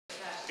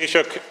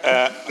Taoiseach,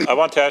 I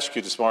want to ask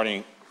you this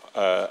morning,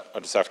 or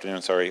this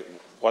afternoon, sorry,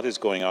 what is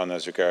going on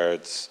as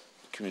regards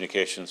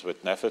communications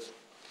with NEFIT?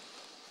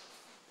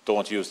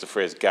 Don't use the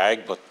phrase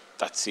gag, but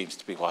that seems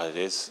to be what it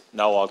is.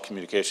 Now all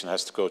communication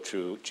has to go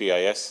through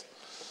GIS.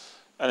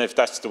 And if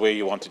that's the way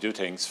you want to do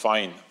things,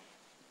 fine.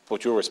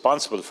 But you're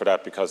responsible for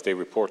that because they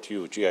report to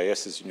you.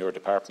 GIS is in your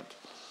department.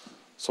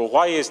 So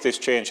why is this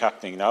change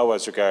happening now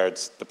as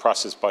regards the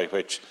process by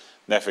which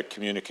NEFIT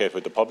communicate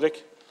with the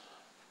public?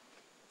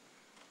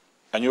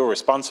 And you're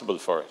responsible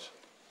for it.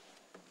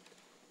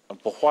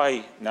 But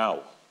why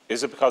now?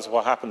 Is it because of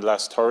what happened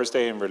last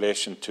Thursday in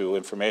relation to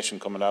information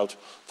coming out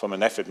from an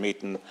NEFIT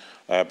meeting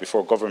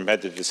before government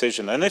made the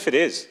decision? And if it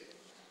is,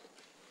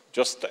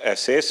 just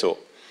say so.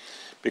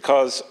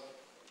 Because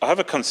I have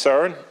a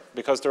concern,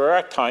 because there are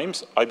at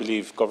times, I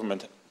believe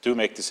government do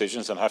make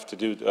decisions and have to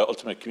do the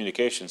ultimate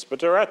communications, but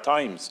there are at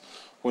times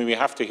when we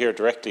have to hear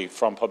directly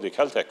from public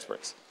health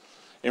experts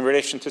in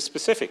relation to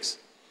specifics.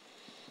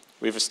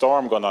 We have a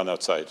storm going on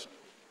outside.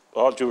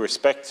 All due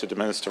respect to the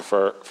Minister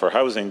for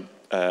Housing,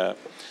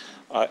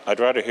 I'd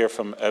rather hear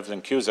from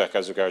Evelyn Cusack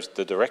as regards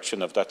the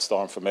direction of that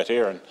storm from Met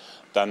Éireann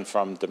than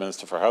from the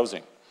Minister for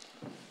Housing,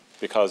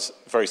 because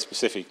very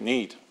specific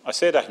need. I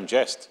say that in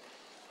jest,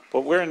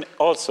 but we're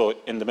also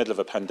in the middle of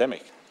a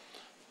pandemic.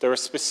 There are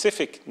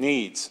specific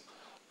needs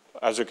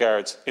as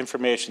regards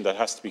information that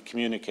has to be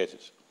communicated.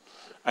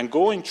 And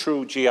going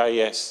through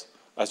GIS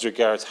as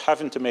regards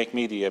having to make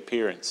media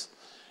appearance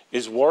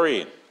is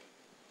worrying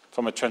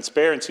from a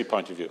transparency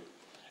point of view.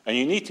 And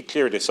you need to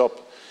clear this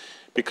up,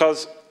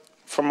 because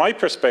from my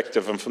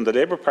perspective and from the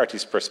Labour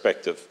Party's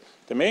perspective,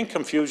 the main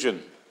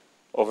confusion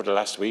over the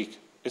last week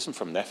isn't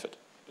from NEFIT,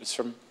 it's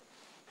from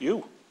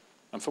you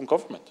and from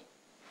government.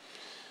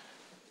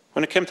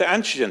 When it came to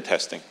antigen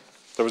testing,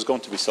 there was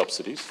going to be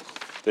subsidies.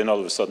 Then all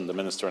of a sudden the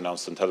Minister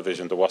announced on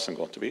television there wasn't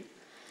going to be.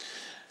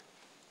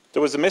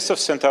 There was a missive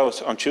sent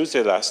out on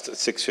Tuesday last at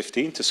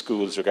 6:15 to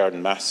schools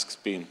regarding masks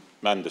being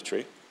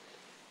mandatory.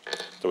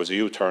 There was a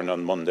U-turn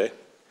on Monday,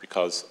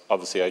 because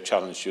obviously I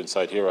challenged you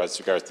inside here as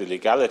regards the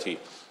legality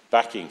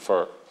backing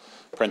for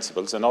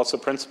principals, and also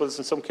principals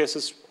in some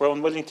cases were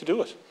unwilling to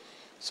do it.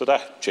 So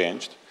that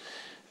changed.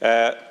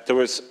 There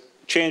was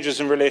changes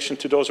in relation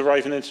to those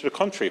arriving into the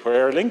country, where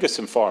Aer Lingus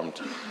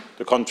informed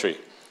the country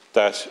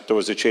that there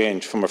was a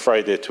change from a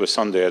Friday to a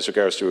Sunday as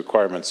regards to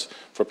requirements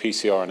for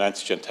PCR and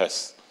antigen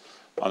tests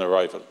on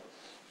arrival.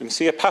 You can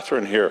see a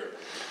pattern here.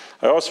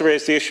 I also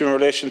raised the issue in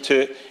relation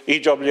to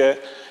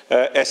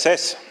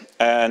EWSS,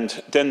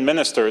 and then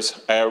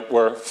ministers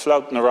were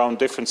flouting around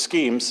different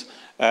schemes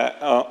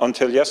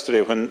until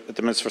yesterday, when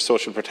the Minister for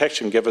Social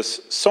Protection gave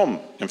us some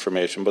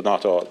information, but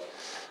not all.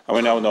 And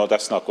we now know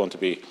that's not going to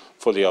be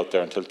fully out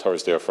there until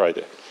Thursday or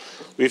Friday.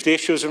 We have the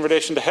issues in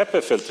relation to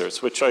HEPA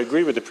filters, which I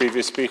agree with the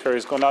previous speaker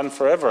is going on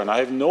forever, and I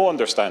have no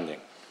understanding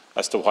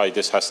as to why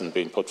this hasn't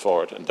been put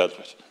forward and dealt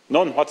with.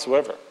 None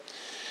whatsoever.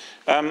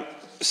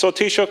 So,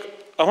 Taoiseach,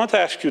 I want to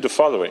ask you the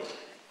following.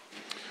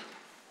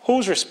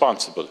 Who's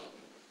responsible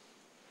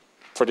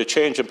for the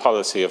change in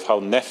policy of how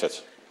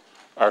NEFIT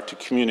are to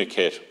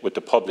communicate with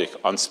the public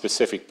on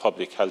specific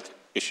public health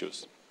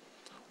issues?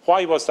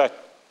 Why was that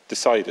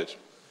decided?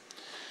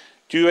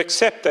 Do you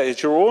accept that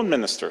it's your own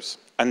ministers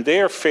and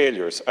their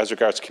failures as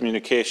regards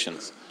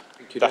communications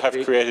that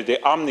have created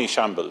the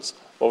omni-shambles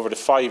over the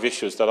 5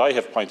 issues that I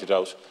have pointed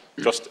out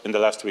just in the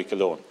last week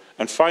alone?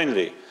 And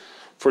finally,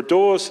 for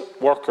those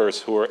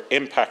workers who are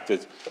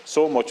impacted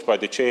so much by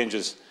the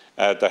changes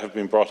that have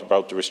been brought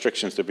about, the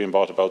restrictions that have been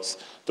brought about,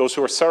 those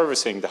who are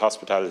servicing the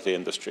hospitality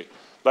industry,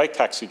 like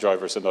taxi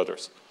drivers and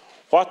others,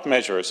 what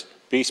measures,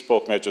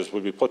 bespoke measures,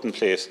 will be put in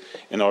place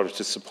in order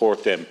to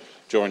support them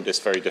during this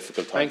very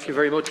difficult time? Thank you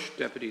very much,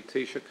 Deputy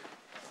Taoiseach.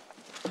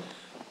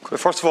 Could I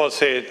first of all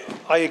say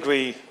I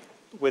agree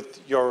with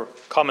your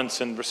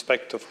comments in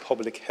respect of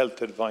public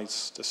health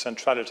advice, the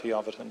centrality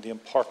of it and the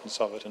importance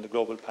of it in the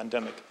global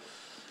pandemic.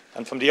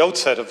 And from the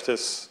outset of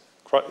this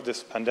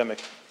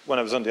pandemic, when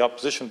I was on the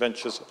opposition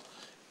benches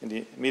in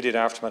the immediate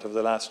aftermath of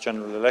the last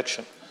general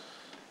election,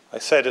 I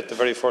said at the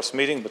very first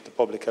meeting with the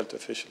public health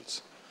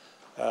officials,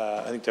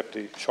 I think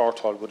Deputy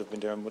Shortall would have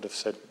been there and would have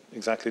said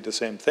exactly the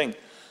same thing,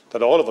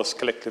 that all of us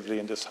collectively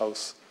in this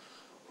House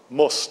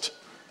must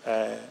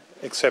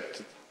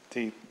accept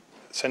the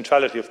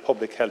centrality of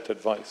public health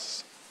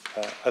advice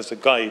as a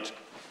guide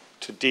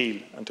to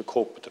deal and to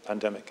cope with the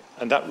pandemic.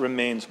 And that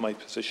remains my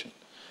position.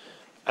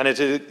 And it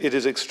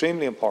is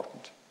extremely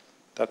important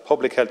that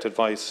public health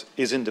advice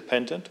is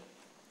independent,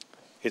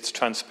 it's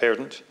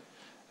transparent,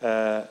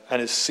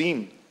 and is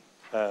seen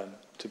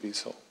to be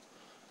so.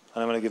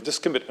 And I'm going to give this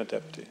commitment,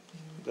 Deputy,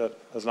 that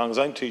as long as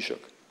I'm Taoiseach,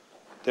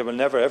 there will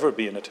never ever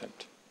be an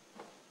attempt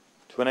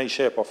to in any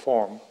shape or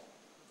form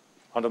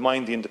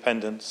undermine the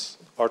independence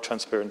or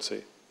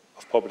transparency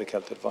of public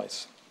health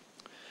advice.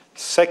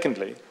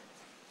 Secondly,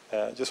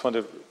 I just want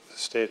to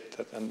state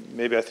that, and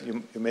maybe I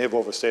think you may have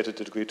overstated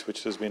the degree to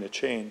which there's been a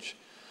change.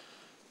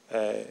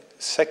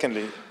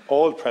 Secondly,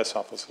 all press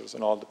officers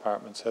in all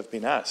departments have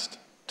been asked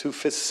to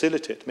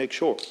facilitate, make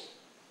sure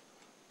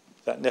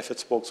that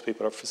NEFIT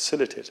spokespeople are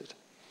facilitated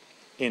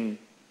in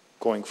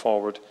going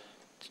forward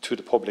to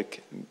the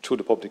public, through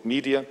the public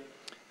media,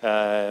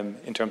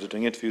 in terms of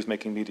doing interviews,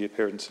 making media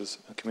appearances,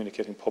 and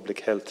communicating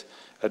public health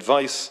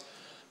advice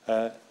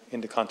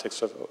in the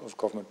context of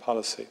government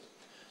policy.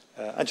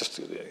 And just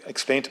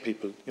explain to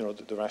people, you know,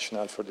 the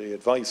rationale for the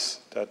advice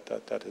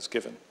that is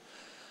given.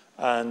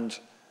 And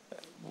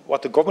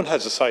what the government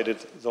has decided,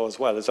 though, as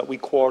well, is that we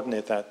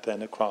coordinate that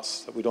then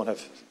across, that we don't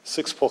have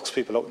 6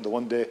 spokespeople out in the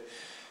one day,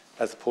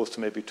 as opposed to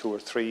maybe 2 or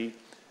 3,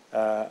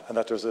 and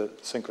that there's a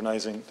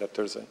synchronizing, that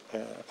there's a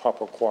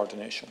proper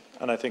coordination.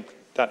 And I think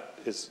that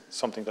is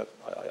something that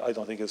I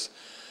don't think is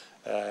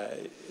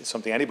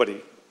something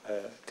anybody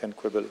can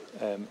quibble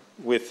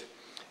with.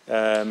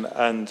 And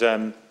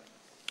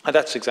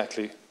that's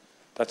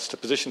the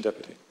position,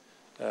 Deputy.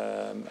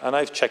 And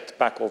I've checked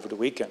back over the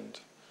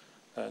weekend.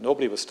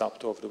 Nobody was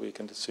stopped over the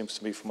weekend, it seems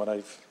to me, from what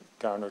I've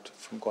garnered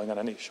from going on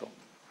any show.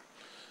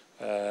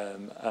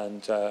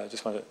 I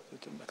just want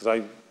to, because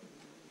I,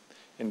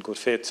 in good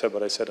faith, said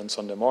what I said on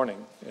Sunday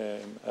morning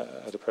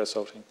at a press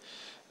outing,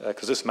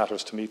 because this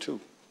matters to me too.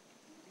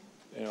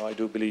 You know, I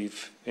do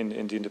believe in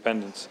the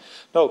independence.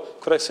 Now,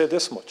 could I say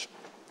this much?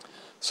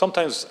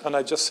 Sometimes, and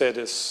I just say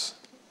this,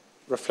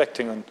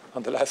 reflecting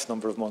on the last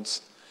number of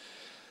months,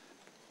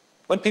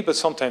 when people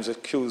sometimes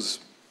accuse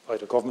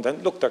either government,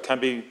 and look, there can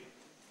be,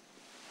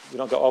 we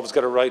don't always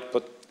get it right,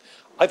 but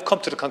I've come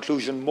to the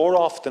conclusion more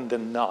often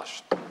than not,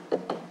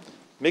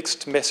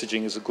 mixed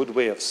messaging is a good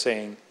way of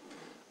saying,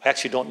 I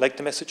actually don't like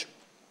the message.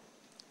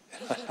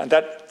 And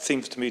that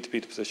seems to me to be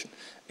the position.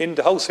 In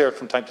the House here,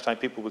 from time to time,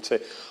 people will say,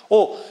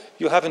 oh,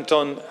 you haven't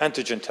done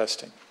antigen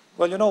testing.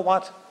 Well, you know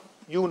what?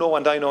 You know,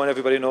 and I know, and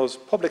everybody knows,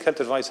 public health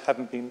advice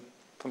haven't been,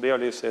 from the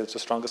earliest days, the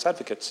strongest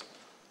advocates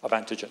of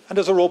antigen. And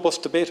there's a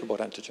robust debate about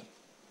antigen.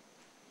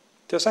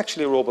 There's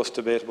actually a robust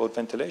debate about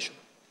ventilation.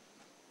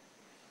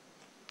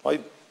 I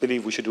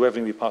believe we should do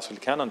everything we possibly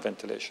can on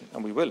ventilation,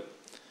 and we will.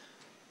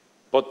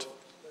 But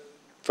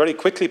very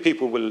quickly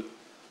people will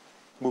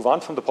move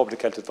on from the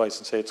public health advice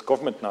and say it's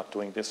government not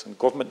doing this and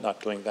government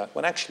not doing that,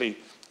 when actually,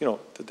 you know,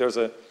 there's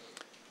in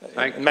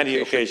many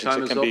occasions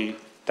it can be,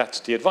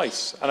 that's the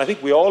advice. And I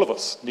think all of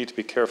us need to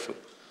be careful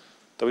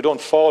that we don't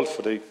fall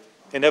for the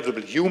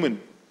inevitable human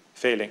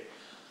failing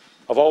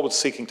of always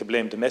seeking to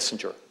blame the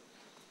messenger,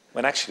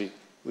 when actually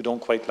we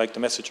don't quite like the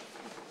message.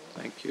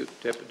 Thank you,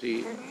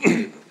 Deputy.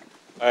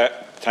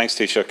 Thanks,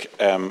 Taoiseach.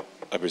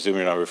 I presume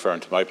you're not referring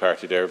to my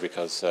party there,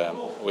 because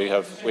we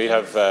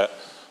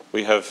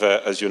have,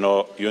 as you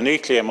know,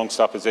 uniquely amongst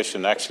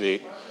opposition,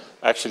 actually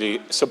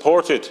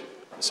supported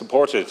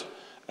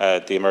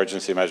the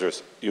emergency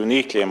measures,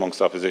 uniquely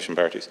amongst opposition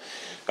parties.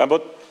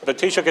 But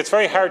Taoiseach, it's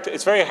very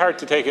hard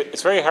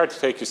to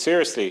take you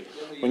seriously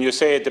when you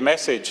say the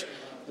message.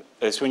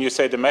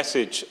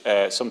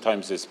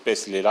 Sometimes is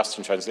basically lost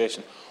in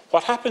translation.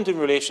 What happened in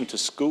relation to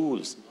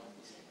schools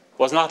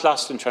was not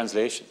lost in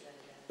translation.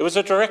 It was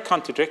a direct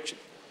contradiction.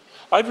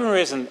 I've been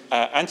raising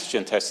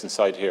antigen tests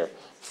inside here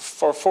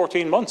for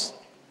 14 months.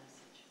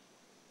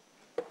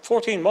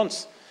 14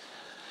 months.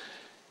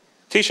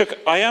 Taoiseach,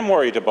 I am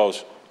worried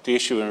about the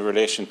issue in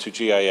relation to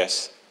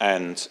GIS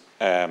and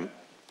the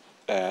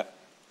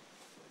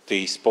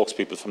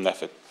spokespeople from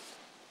NEFIT.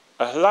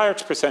 A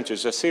large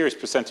percentage, a serious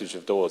percentage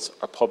of those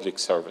are public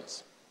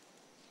servants.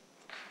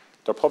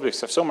 They're public,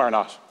 some are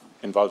not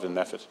involved in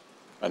NEFIT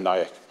and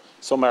NIAC.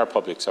 Some are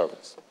public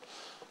servants.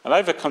 And I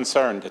have a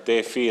concern that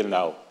they feel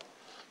now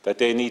that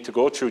they need to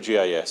go through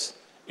GIS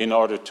in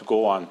order to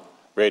go on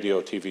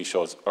radio, TV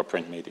shows or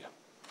print media.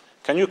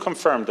 Can you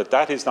confirm that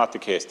that is not the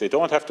case? They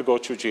don't have to go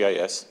through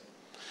GIS.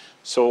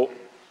 So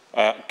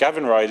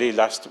Gavin Riley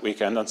last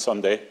weekend on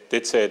Sunday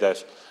did say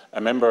that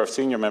a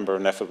senior member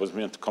of NEFIT was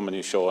meant to come on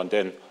his show, and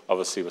then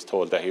obviously was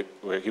told that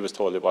he was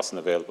told it wasn't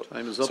available.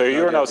 So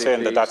you're now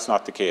saying that that's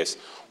not the case.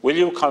 Will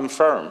you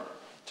confirm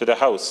to the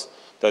House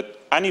that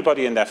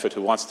anybody in NEFIT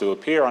who wants to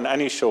appear on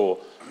any show,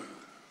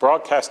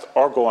 broadcast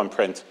or go on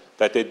print,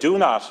 that they do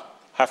not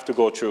have to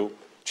go through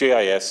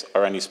GIS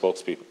or any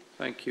spokespeople?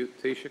 Thank you.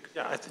 Taoiseach.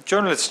 Yeah,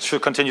 journalists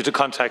should continue to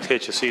contact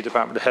HSE,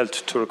 Department of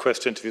Health, to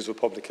request interviews with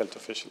public health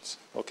officials.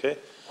 Okay?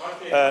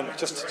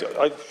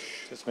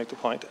 Just make the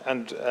point.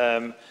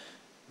 And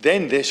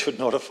then they should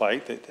notify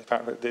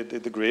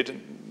the grid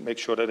and make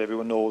sure that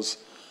everyone knows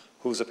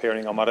who's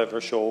appearing on whatever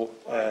show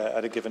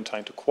at a given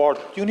time to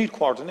coordinate. You need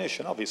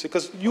coordination, obviously,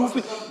 because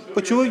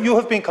you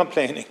have been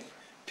complaining.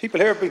 People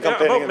here have been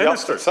complaining on the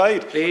opposite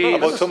side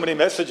about so many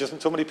messages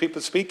and so many people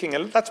speaking,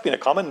 and that's been a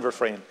common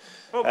refrain.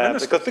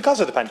 Because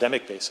of the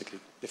pandemic, basically,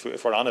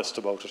 if we're honest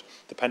about it,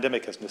 the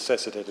pandemic has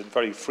necessitated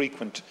very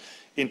frequent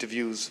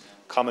interviews,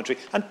 commentary,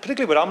 and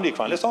particularly with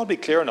Omicron. Let's all be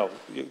clear now.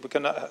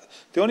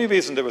 The only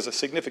reason there was a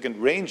significant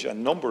range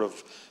and number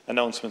of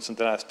announcements in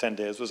the last 10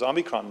 days was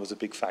Omicron was a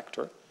big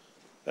factor.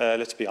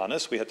 Let's be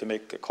honest, we had to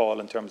make a call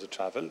in terms of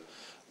travel.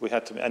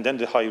 And then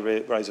the high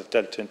rise of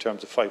Delta in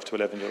terms of 5 to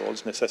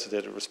 11-year-olds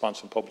necessitated a response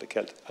from public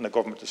health and a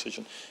government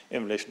decision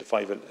in relation to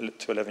 5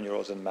 to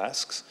 11-year-olds and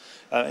masks.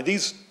 And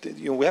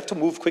we have to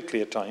move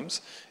quickly at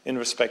times in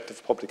respect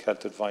of public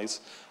health advice.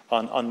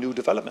 on new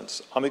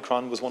developments.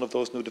 Omicron was one of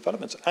those new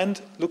developments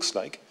and looks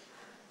like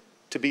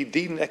to be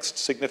the next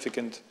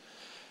significant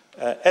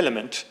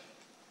element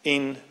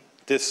in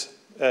this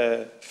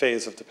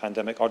phase of the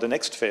pandemic, or the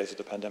next phase of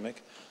the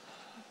pandemic,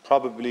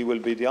 probably will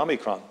be the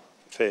Omicron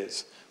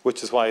phase,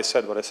 which is why I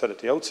said what I said at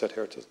the outset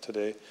here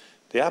today,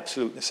 the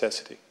absolute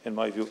necessity, in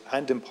my view,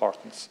 and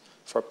importance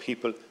for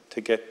people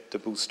to get the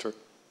booster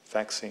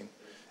vaccine.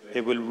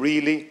 It will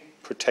really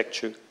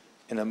protect you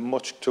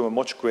to a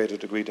much greater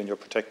degree than you're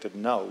protected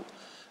now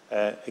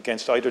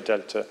against either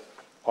Delta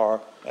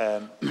or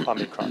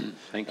Omicron.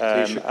 Thank you,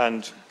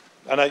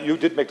 Taoiseach. You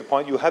did make the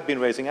point, you have been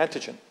raising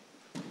antigen,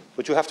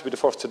 but you have to be the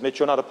first to admit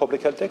you're not a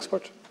public health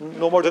expert,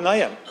 no more than I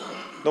am.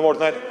 No more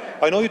than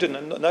I know you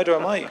didn't, neither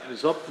am I. It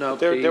is up now,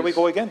 there we please.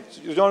 go again.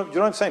 You know what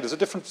I'm saying? There's a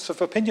difference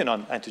of opinion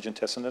on antigen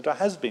testing, and there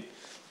has been.